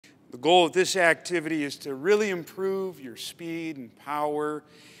The goal of this activity is to really improve your speed and power.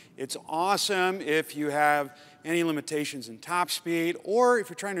 It's awesome if you have any limitations in top speed or if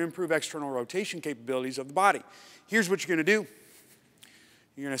you're trying to improve external rotation capabilities of the body. Here's what you're going to do.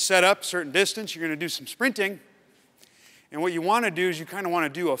 You're going to set up a certain distance. You're going to do some sprinting. And what you want to do is you kind of want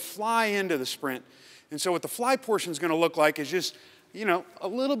to do a fly into the sprint. And so what the fly portion is going to look like is just, a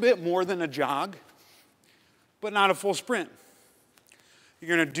little bit more than a jog, but not a full sprint.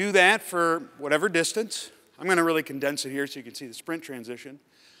 You're going to do that for whatever distance. I'm going to really condense it here so you can see the sprint transition.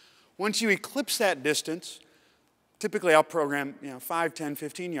 Once you eclipse that distance, typically I'll program 5, 10,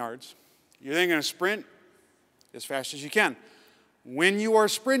 15 yards. You're then going to sprint as fast as you can. When you are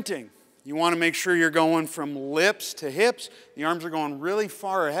sprinting, you want to make sure you're going from lips to hips. The arms are going really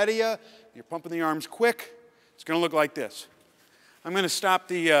far ahead of you. You're pumping the arms quick. It's going to look like this. I'm going to stop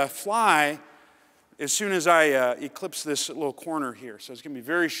the fly as soon as I eclipse this little corner here. So it's going to be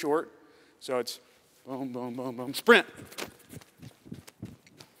very short. So it's boom, boom, boom, boom, sprint.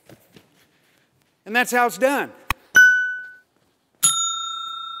 And that's how it's done.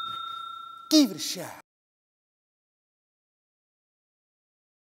 Give it a shot.